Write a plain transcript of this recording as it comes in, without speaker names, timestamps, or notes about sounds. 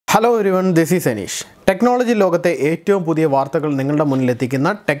Hello everyone, this is Anish. Technology ലോകത്തെ ഏറ്റവും പുതിയ വാർത്തകൾ നിങ്ങളുടെ മുന്നിൽ എത്തിക്കുന്ന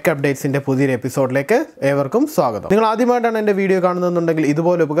ടെക് അപ്ഡേറ്റ്സിന്റെ പുതിയൊരു എപ്പിസോഡിലേക്ക് ഏവർക്കും സ്വാഗതം. നിങ്ങൾ ആദ്യമായിട്ടാണ് എൻ്റെ വീഡിയോ കാണുന്നതെന്നുണ്ടെങ്കിൽ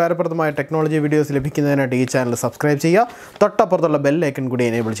ഇതുപോലെ ഉപകാരപ്രദമായ ടെക്നോളജി വീഡിയോസ് ലഭിക്കുന്നതിനായിട്ട് ഈ ചാനൽ സബ്സ്ക്രൈബ് ചെയ്യുക. തൊട്ടപ്പുറത്തുള്ള ബെൽ ഐക്കൺ കൂടി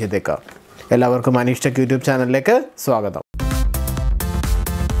എനേബിൾ ചെയ്തേക്കുക. എല്ലാവർക്കും അനീഷ് ടെക് യൂട്യൂബ് ചാനലിലേക്ക് സ്വാഗതം.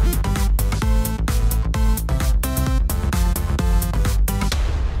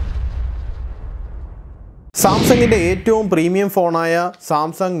 സാംസങ്ങിന്റെ ഏറ്റവും premium ഫോണായ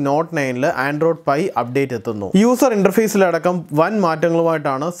Samsung not 9 Android pi update എത്തുന്നു. യൂസർ ഇന്റർഫേസിലടക്കം വൻ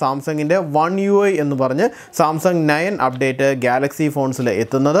മാറ്റങ്ങളുമായിട്ടാണ് സാംസങ്ങിന്റെ വൺ UI എന്ന് പറഞ്ഞ് സാംസങ് 9 അപ്ഡേറ്റ് ഗാലക്സി ഫോൺസിൽ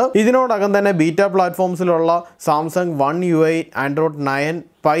എത്തുന്നത്. ഇതിനോടകം തന്നെ beta പ്ലാറ്റ്ഫോംസിലുള്ള Samsung one UI Android 9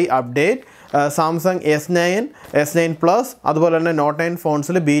 pi update Samsung S9 plus അതുപോലെ തന്നെ നോട്ട് 9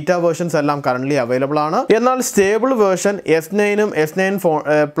 ഫോൺസിൽ ബീറ്റ വേർഷൻസ് എല്ലാം കറന്റ് അവൈലബിൾ ആണ്. എന്നാൽ stable version S9 S9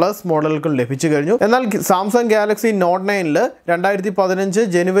 plus മോഡലുകൾക്കും ലഭിച്ചു കഴിഞ്ഞു. എന്നാൽ സാംസങ് ഗാലക്സി നോട്ട് 9 2015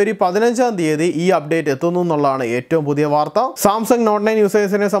 ജനുവരി 15-ാം തീയതി ഈ അപ്ഡേറ്റ് എത്തുന്നു എന്നുള്ളതാണ് ഏറ്റവും പുതിയ വാർത്ത. സാംസങ് നോട്ട് 9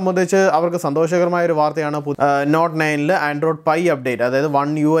 യൂസേഴ്സിനെ സംബന്ധിച്ച് അവർക്ക് സന്തോഷകരമായ ഒരു വാർത്തയാണ് നോട്ട് 9 ആൻഡ്രോയിഡ് പൈ അപ്ഡേറ്റ്, അതായത്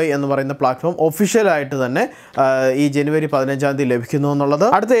വൺ UI എന്ന് പറയുന്ന പ്ലാറ്റ്ഫോം ഒഫീഷ്യലായിട്ട് തന്നെ ഈ ജനുവരി 15-ാം തീയതി ലഭിക്കുന്നു എന്നുള്ളത്.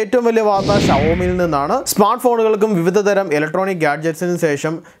 അടുത്ത ഏറ്റവും വലിയ വാർത്ത ഷവോമിയിൽ നിന്നാണ്. സ്മാർട്ട് ഫോണുകൾക്കും വിവിധ തരം ഇലക്ട്രോണിക് ഗാഡ്ജറ്റ്സിന്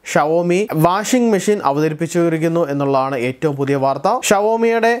ശേഷം ഷവോമി വാഷിംഗ് മെഷീൻ അവതരിപ്പിച്ചിരിക്കുന്നു എന്നുള്ളതാണ് ഏറ്റവും പുതിയ വാർത്ത.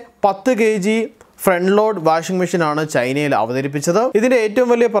 ഷവോമിയുടെ 10 kg front load washing machine ആണ് ചൈനയിൽ അവതരിപ്പിച്ചത്. ഇതിന്റെ ഏറ്റവും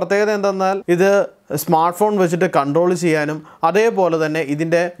വലിയ പ്രത്യേകത എന്തെന്നാൽ ഇത് സ്മാർട്ട് ഫോൺ വെച്ചിട്ട് കൺട്രോൾ ചെയ്യാനും അതേപോലെ തന്നെ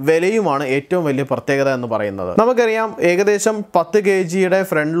ഇതിന്റെ വിലയുമാണ് ഏറ്റവും വലിയ പ്രത്യേകത എന്ന് പറയുന്നത്. നമുക്കറിയാം ഏകദേശം 10 kg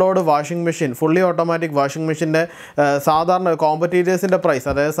front load washing machine, fully automatic washing മെഷീൻ്റെ സാധാരണ കോമ്പറ്റീറ്റേഴ്സിൻ്റെ പ്രൈസ്,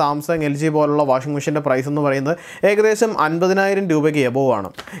 അതായത് സാംസങ് LG പോലുള്ള വാഷിംഗ് മെഷീൻ്റെ പ്രൈസ് എന്ന് പറയുന്നത് ഏകദേശം 50,000 രൂപയ്ക്ക് എബോവ് ആണ്.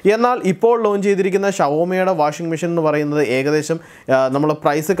 എന്നാൽ ഇപ്പോൾ ലോഞ്ച് ചെയ്തിരിക്കുന്ന ഷവോമിയുടെ വാഷിംഗ് മെഷീൻ എന്ന് പറയുന്നത് ഏകദേശം നമ്മൾ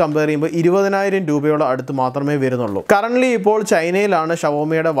പ്രൈസ് കമ്പയർ ചെയ്യുമ്പോൾ 20,000 രൂപയോട് അടുത്ത് മാത്രമേ വരുന്നുള്ളൂ. കറന്റ് ഇപ്പോൾ ചൈനയിലാണ്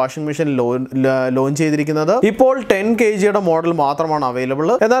ഷവോമിയുടെ വാഷിംഗ് മെഷീൻ ലോഞ്ച് ചെയ്തിരിക്കുന്നത്. ഇപ്പോൾ 10 kg മോഡൽ മാത്രമാണ് അവൈലബിൾ.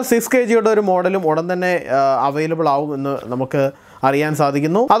 എന്നാൽ 6 kg ഒരു മോഡലും ഉടൻ തന്നെ അവൈലബിൾ ആവും എന്ന് നമുക്ക് അറിയാൻ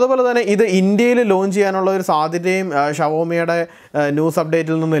സാധിക്കുന്നു. അതുപോലെ തന്നെ ഇത് ഇന്ത്യയിൽ ലോഞ്ച് ചെയ്യാനുള്ള ഒരു സാധ്യതയും ഷവോമിയുടെ ന്യൂസ്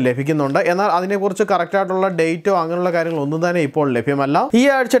അപ്ഡേറ്റിൽ നിന്ന് ലഭിക്കുന്നുണ്ട്. എന്നാൽ അതിനെക്കുറിച്ച് കറക്റ്റായിട്ടുള്ള ഡേറ്റോ അങ്ങനെയുള്ള കാര്യങ്ങളൊന്നും തന്നെ ഇപ്പോൾ ലഭ്യമല്ല. ഈ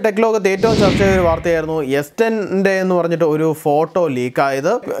ആഴ്ച ടെക് ലോകത്ത് ഏറ്റവും ചർച്ച ചെയ്ത ഒരു വാർത്തയായിരുന്നു S10 എന്ന് പറഞ്ഞിട്ട് ഒരു ഫോട്ടോ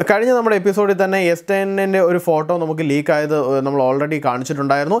ലീക്കായത്. കഴിഞ്ഞ നമ്മുടെ എപ്പിസോഡിൽ തന്നെ S10 ഒരു ഫോട്ടോ നമുക്ക് ലീക്കായത് നമ്മൾ ഓൾറെഡി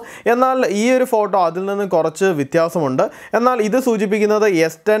കാണിച്ചിട്ടുണ്ടായിരുന്നു. എന്നാൽ ഈ ഒരു ഫോട്ടോ അതിൽ നിന്ന് കുറച്ച് വ്യത്യാസമുണ്ട്. എന്നാൽ ഇത് സൂചിപ്പിക്കുന്നത്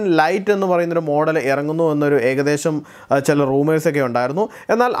S10 ലൈറ്റ് എന്ന് പറയുന്നൊരു മോഡൽ ഇറങ്ങുന്നു എന്നൊരു ഏകദേശം ചില റൂമേഴ്സ് ഒക്കെ ഉണ്ടായിരുന്നു.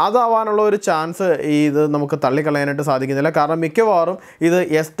 എന്നാൽ അതാവാനുള്ള ഒരു ചാൻസ് ഇത് നമുക്ക് തള്ളിക്കളയാനായിട്ട് സാധിക്കുന്നില്ല. കാരണം മിക്കവാറും ഇത്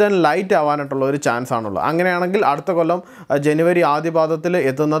S10 ലൈറ്റ് ആവാനായിട്ടുള്ള ഒരു ചാൻസ് ആണുള്ളത്. അങ്ങനെയാണെങ്കിൽ അടുത്ത കൊല്ലം ജനുവരി ആദ്യപാദത്തിൽ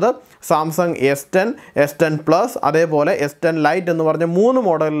എത്തുന്നത് സാംസങ് S10 പ്ലസ് അതേപോലെ S10 ലൈറ്റ് എന്ന് പറഞ്ഞ 3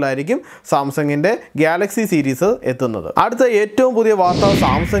 മോഡലിലായിരിക്കും സാംസങ്ങിന്റെ ഗാലക്സി സീരീസ് എത്തുന്നത്. അടുത്ത ഏറ്റവും പുതിയ വാർത്ത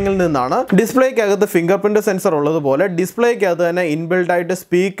സാംസങ്ങിൽ നിന്നാണ്. ഡിസ്പ്ലേക്കകത്ത് ഫിംഗർ പ്രിന്റ് സെൻസർ ഉള്ളതുപോലെ ഡിസ്പ്ലേക്കകത്ത് തന്നെ ഇൻബിൽഡ് ആയിട്ട്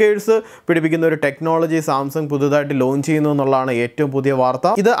സ്പീക്കേഴ്സ് പിടിപ്പിക്കുന്ന ഒരു ടെക്നോളജി സാംസങ് പുതുതായിട്ട് ലോഞ്ച് ചെയ്യുന്നു എന്നുള്ളതാണ് ഏറ്റവും പുതിയ വാർത്ത.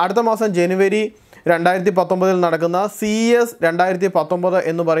 ഇത് അടുത്ത മാസം ജനുവരി 2019 നടക്കുന്ന CES 2019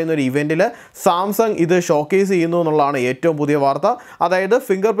 എന്ന് പറയുന്ന ഒരു ഇവൻറ്റിൽ സാംസങ് ഇത് ഷോക്കേസ് ചെയ്യുന്നു എന്നുള്ളതാണ് ഏറ്റവും പുതിയ വാർത്ത. അതായത്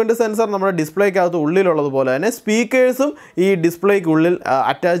ഫിംഗർ പ്രിന്റ് സെൻസർ നമ്മുടെ ഡിസ്പ്ലേക്കകത്ത് ഉള്ളിലുള്ളതുപോലെ തന്നെ സ്പീക്കേഴ്സും ഈ ഡിസ്പ്ലേക്കുള്ളിൽ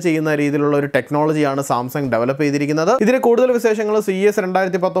അറ്റാച്ച് ചെയ്യുന്ന രീതിയിലുള്ള ഒരു ടെക്നോളജിയാണ് സാംസങ് ഡെവലപ്പ് ചെയ്തിരിക്കുന്നത്. ഇതിന് കൂടുതൽ വിശേഷങ്ങൾ CES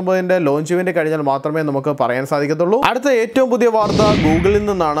 2019 ലോഞ്ച് ഇവന്റ് കഴിഞ്ഞാൽ മാത്രമേ നമുക്ക് പറയാൻ സാധിക്കത്തുള്ളൂ. അടുത്ത ഏറ്റവും പുതിയ വാർത്ത ഗൂഗിളിൽ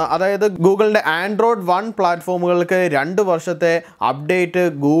നിന്നാണ്. അതായത് ഗൂഗിളിന്റെ ആൻഡ്രോയിഡ് 1 പ്ലാറ്റ്ഫോമുകൾക്ക് 2 വർഷത്തെ അപ്ഡേറ്റ്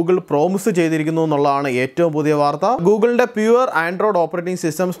ഗൂഗിൾ പ്രോമിസ് ചെയ്തിരിക്കുന്നു എന്നുള്ളതാണ് ഏറ്റവും പുതിയ വാർത്ത. ഗൂഗിളിന്റെ pure Android operating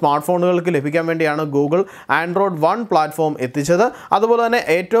system smart ഫോണുകൾക്ക് ലഭിക്കാൻ വേണ്ടിയാണ് ഗൂഗിൾ ആൻഡ്രോയിഡ് 1 പ്ലാറ്റ്ഫോം എത്തിച്ചത്. അതുപോലെ തന്നെ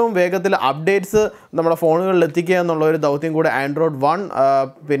ഏറ്റവും വേഗത്തിൽ അപ്ഡേറ്റ്സ് നമ്മുടെ ഫോണുകളിൽ എത്തിക്കുക എന്നുള്ള ഒരു ദൗത്യം കൂടെ ആൻഡ്രോയിഡ്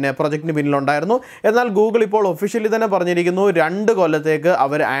 1 പ്രൊജക്റ്റിന് പിന്നിലുണ്ടായിരുന്നു. എന്നാൽ ഗൂഗിൾ ഇപ്പോൾ ഒഫീഷ്യലി തന്നെ പറഞ്ഞിരിക്കുന്നു 2 കൊല്ലത്തേക്ക്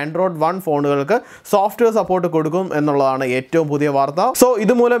അവർ ആൻഡ്രോയിഡ് 1 ഫോണുകൾക്ക് സോഫ്റ്റ്വെയർ സപ്പോർട്ട് കൊടുക്കും എന്നുള്ളതാണ് ഏറ്റവും പുതിയ വാർത്ത. സോ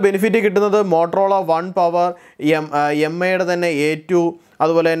ഇതുമൂലം ബെനിഫിറ്റ് കിട്ടുന്നത് മോട്ടറോള 1 പവർ, MIയുടെ തന്നെ A2,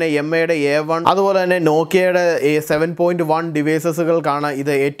 അതുപോലെ തന്നെ MIയുടെ A1, അതുപോലെ തന്നെ നോക്കിയയുടെ 7.1 ഡിവൈസസുകൾക്കാണ്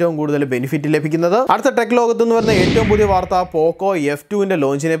ഇത് ഏറ്റവും കൂടുതൽ ബെനിഫിറ്റ് ലഭിക്കുന്നത്. അടുത്ത ടെക് ലോകത്ത് നിന്ന് വരുന്ന ഏറ്റവും പുതിയ വാർത്ത പോക്കോ F2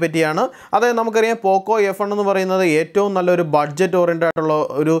 ലോഞ്ചിനെ പറ്റിയാണ്. അതായത് നമുക്കറിയാം പോക്കോ F1 എന്ന് പറയുന്നത് ഏറ്റവും നല്ലൊരു ബഡ്ജറ്റ് ഓറിയന്റഡ് ആയിട്ടുള്ള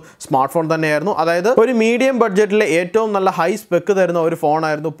ഒരു സ്മാർട്ട് ഫോൺ തന്നെയായിരുന്നു. അതായത് ഒരു മീഡിയം ബഡ്ജറ്റിലെ ഏറ്റവും നല്ല ഹൈ സ്പെക്ക് തരുന്ന ഒരു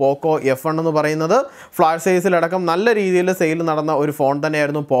ഫോണായിരുന്നു പോക്കോ F1 എന്ന് പറയുന്നത്. ഫ്ലാഷ് സൈസിലടക്കം നല്ല രീതിയിൽ സെയിൽ നടന്ന ഒരു ഫോൺ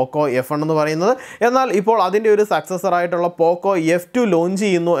തന്നെയായിരുന്നു പോക്കോ F1 എന്ന് പറയുന്നത്. എന്നാൽ ഇപ്പോൾ അതിൻ്റെ ഒരു സക്സസർ ആയിട്ടുള്ള പോക്കോ F2 ലോഞ്ച്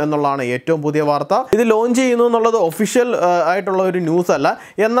ചെയ്യുന്നു എന്നുള്ളതാണ് ഏറ്റവും പുതിയ വാർത്ത. ഇത് ലോഞ്ച് ചെയ്യുന്നു എന്നുള്ളത് ഒഫീഷ്യൽ ആയിട്ടുള്ള ഒരു ന്യൂസ് അല്ല.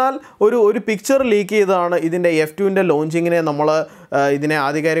 എന്നാൽ ഒരു പിക്ചർ ലീക്ക് ചെയ്തതാണ് ഇതിൻ്റെ F2 ലോഞ്ചിങ്ങിനെ നമ്മൾ ഇതിനെ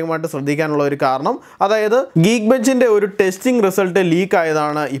ആധികാരികമായിട്ട് ശ്രദ്ധിക്കാനുള്ള ഒരു കാരണം. അതായത് ഗീക്ബെഞ്ചിൻ്റെ ഒരു ടെസ്റ്റിംഗ് റിസൾട്ട് ലീക്ക്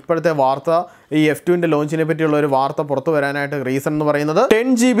ആയതാണ് ഇപ്പോഴത്തെ വാർത്ത. ഈ F2ൻ്റെ ലോഞ്ചിനെ പറ്റിയുള്ള ഒരു വാർത്ത പുറത്തു വരാനായിട്ട് റീസൺ എന്ന് പറയുന്നത്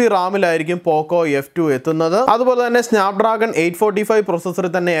 10GB റാമിലായിരിക്കും പോക്കോ F2 എത്തുന്നത്. അതുപോലെ തന്നെ സ്നാപ്ഡ്രാഗൺ 845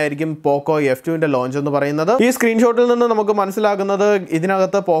 പ്രോസസ്സറിൽ തന്നെയായിരിക്കും പോക്കോ F2ൻ്റെ ലോഞ്ച് എന്ന് പറയുന്നത്. ഈ സ്ക്രീൻഷോട്ടിൽ നിന്ന് നമുക്ക് മനസ്സിലാക്കുന്നത്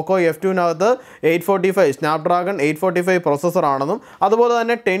ഇതിനകത്ത് പോക്കോ F2നകത്ത് 845 സ്നാപ്ഡ്രാഗൺ 845 പ്രോസസ്സർ ആണെന്നും അതുപോലെ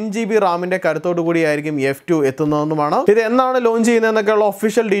തന്നെ 10GB റാമിൻ്റെ കരുത്തോടു കൂടിയായിരിക്കും F2 എത്തുന്നതെന്നുമാണ്. ഇത് എന്നാണ് ലോഞ്ച് ചെയ്യുന്നതെന്നൊക്കെയുള്ള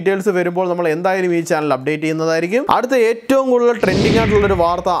ഒഫീഷ്യൽ ഡീറ്റെയിൽസ് വരുമ്പോൾ നമ്മൾ എന്തായാലും ഈ ചാനൽ അപ്ഡേറ്റ് ചെയ്യുന്നതായിരിക്കും. അടുത്ത ഏറ്റവും കൂടുതൽ ട്രെൻഡിങ് ആയിട്ടുള്ളൊരു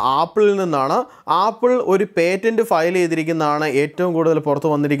വാർത്ത ആപ്പിളിൽ നിന്നാണ്. ആപ്പിൾ ഒരു പേറ്റന്റ് ഫയൽ ചെയ്തിരിക്കുന്നതാണ് ഏറ്റവും കൂടുതൽ പുറത്തു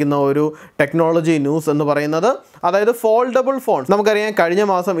വന്നിരിക്കുന്ന ഒരു ടെക്നോളജി ന്യൂസ് എന്ന് പറയുന്നത്. അതായത് ഫോൾഡബിൾ ഫോൺ. നമുക്കറിയാം കഴിഞ്ഞ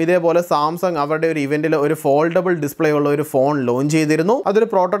മാസം ഇതേപോലെ സാംസങ് അവരുടെ ഒരു ഇവന്റിൽ ഒരു ഫോൾഡബിൾ ഡിസ്പ്ലേ ഉള്ള ഒരു ഫോൺ ലോഞ്ച് ചെയ്തിരുന്നു. അതൊരു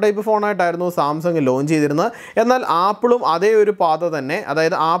പ്രോട്ടോടൈപ്പ് ഫോണായിട്ടായിരുന്നു സാംസങ് ലോഞ്ച് ചെയ്തിരുന്നത്. എന്നാൽ ആപ്പിളും അതേ ഒരു പാത തന്നെ,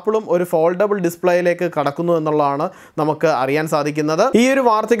 അതായത് ആപ്പിളും ഒരു ഫോൾഡബിൾ ഡിസ്പ്ലേയിലേക്ക് കടക്കുന്നു എന്നുള്ളതാണ് നമുക്ക് അറിയാൻ സാധിക്കുന്നത്. ഈ ഒരു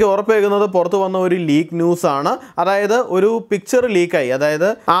വാർത്തയ്ക്ക് ഉറപ്പേകുന്നത് പുറത്തു വന്ന ഒരു ലീക്ക് ന്യൂസ് ആണ്. അതായത് ഒരു പിക്ചർ ലീക്കായി, അതായത്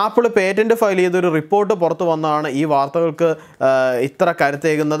ആപ്പിൾ പേറ്റന്റ് ഫയൽ ചെയ്തൊരു റിപ്പോർട്ട് പുറത്തു വന്നതാണ് ഈ വാർത്തകൾക്ക് ഇത്ര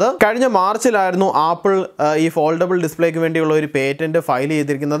കരുത്തേകുന്നത്. കഴിഞ്ഞ മാർച്ചിലായിരുന്നു ആപ്പിൾ ഈ ഫോൾഡബിൾ ഡിസ്പ്ലേക്ക് വേണ്ടിയുള്ള ഒരു പേറ്റന്റ് ഫയൽ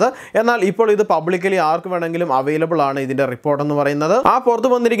ചെയ്തിരിക്കുന്നത്. എന്നാൽ ഇപ്പോൾ ഇത് പബ്ലിക്കലി ആർക്ക് വേണമെങ്കിലും അവൈലബിൾ ആണ് ഇതിന്റെ റിപ്പോർട്ട് എന്ന് പറയുന്നത്. ആ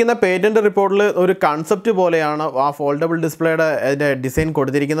പുറത്തു വന്നിരിക്കുന്ന പേറ്റന്റ് റിപ്പോർട്ടിൽ ഒരു കൺസെപ്റ്റ് പോലെയാണ് ആ ഫോൾഡബിൾ ഡിസ്പ്ലേയുടെ ഡിസൈൻ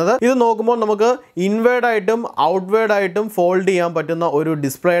കൊടുത്തിരിക്കുന്നത്. ഇത് നോക്കുമ്പോൾ നമുക്ക് ഇൻവേർഡ് ആയിട്ടും ഔട്ട്വേർഡ് ആയിട്ടും ഫോൾഡ് ചെയ്യാൻ പറ്റുന്ന ഒരു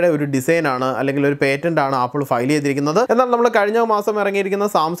ഡിസ്പ്ലേയുടെ ഒരു ഡിസൈൻ ആണ്, അല്ലെങ്കിൽ ഒരു പേറ്റന്റ് ആണ് ആപ്പിൾ ഫയൽ ചെയ്തിരിക്കുന്നത്. എന്നാൽ നമ്മൾ കഴിഞ്ഞ മാസം ഇറങ്ങിയിരിക്കുന്ന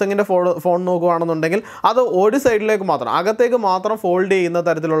സാംസങ്ങിന്റെ ഫോൺ നോക്കുകയാണെന്നുണ്ടെങ്കിൽ അത് ഒരു സൈഡിലേക്ക് മാത്രം, അകത്തേക്ക് മാത്രം ഫോൾഡ് ചെയ്യുന്ന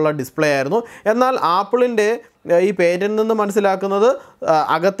തരത്തിലുള്ള ഡിസ്പ്ലേ ആയിരുന്നു. എന്നാൽ ആപ്പിളിൻ്റെ ഈ പേറ്റന്റിൽ നിന്ന് മനസ്സിലാക്കുന്നത്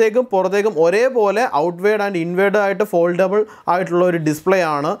അകത്തേക്കും പുറത്തേക്കും ഒരേപോലെ ഔട്ട്വേർഡ് ആൻഡ് ഇൻവേർഡ് ആയിട്ട് ഫോൾഡബിൾ ആയിട്ടുള്ള ഒരു ഡിസ്പ്ലേ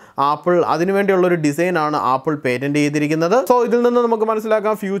ആണ് ആപ്പിൾ, അതിനുവേണ്ടിയുള്ള ഒരു ഡിസൈൻ ആണ് ആപ്പിൾ പേറ്റന്റ് ചെയ്തിരിക്കുന്നത്. സോ ഇതിൽ നിന്ന് നമുക്ക്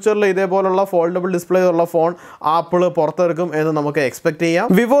മനസ്സിലാക്കാം ഫ്യൂച്ചറിൽ ഇതേപോലുള്ള ഫോൾഡബിൾ ഡിസ്പ്ലേ ഉള്ള ഫോൺ ആപ്പിൾ പുറത്തിറക്കും എന്ന് നമുക്ക് എക്സ്പെക്ട് ചെയ്യാം.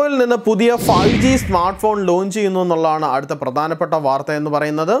 വിവോയിൽ നിന്ന് പുതിയ 5G സ്മാർട്ട് ഫോൺ ലോഞ്ച് ചെയ്യുന്നു എന്നുള്ളതാണ് അടുത്ത പ്രധാനപ്പെട്ട വാർത്ത എന്ന്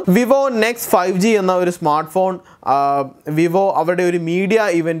പറയുന്നത്. വിവോ Nex5G എന്ന ഒരു സ്മാർട്ട് ഫോൺ വിവോ അവരുടെ ഒരു മീഡിയ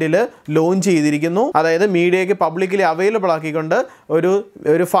ഇവന്റിൽ ലോഞ്ച് ചെയ്തിരിക്കുന്നു. അതായത് മീഡിയയ്ക്ക് പബ്ലിക്കലി അവൈലബിൾ ആക്കിക്കൊണ്ട്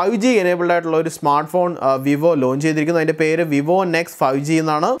ഒരു 5G എനേബിൾഡ് ആയിട്ടുള്ള ഒരു സ്മാർട്ട് ഫോൺ വിവോ ലോഞ്ച് ചെയ്തിരിക്കുന്നു. അതിന്റെ പേര് വിവോ Nex5G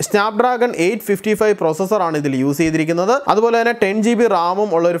എന്നാണ്. സ്നാപ്ഡ്രാഗൺ 855 പ്രോസസ്സറാണ് ഇതിൽ യൂസ് ചെയ്തിരിക്കുന്നത്. അതുപോലെ തന്നെ 10GB റാമും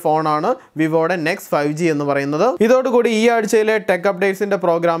ഉള്ള ഒരു ഫോണാണ് വിവോയുടെ Nex5G എന്ന് പറയുന്നത്. ഇതോടുകൂടി ഈ ആഴ്ചയിലെ ടെക് അപ്ഡേറ്റ്സിന്റെ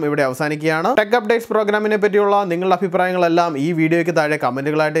പ്രോഗ്രാം ഇവിടെ അവസാനിക്കുകയാണ്. ടെക് അപ്ഡേറ്റ്സ് പ്രോഗ്രാമിനെ പറ്റിയുള്ള നിങ്ങളുടെ അഭിപ്രായങ്ങളെല്ലാം ഈ വീഡിയോയ്ക്ക് താഴെ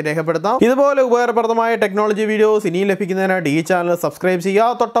കമന്റുകളായിട്ട് രേഖപ്പെടുത്താം. ഇതുപോലെ ഉപകാരപ്രദമായ ടെക്നോളജി വീഡിയോസ് ഇനിയും ലഭിക്കുന്നതിനായിട്ട് ഈ ചാനൽ സബ്സ്ക്രൈബ് ചെയ്യുക.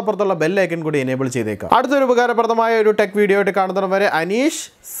 തൊട്ടപ്പുറത്തുള്ള ബെൽ ഐക്കൺ കൂടി എനേബിൾ ചെയ്തേക്കാം. അടുത്തൊരു ഉപകാരപ്രദമായ ഒരു ടെക് വീഡിയോ ആയിട്ട് കാണുന്നവരെ അനീഷ്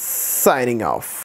സൈനിങ് ഓഫ്.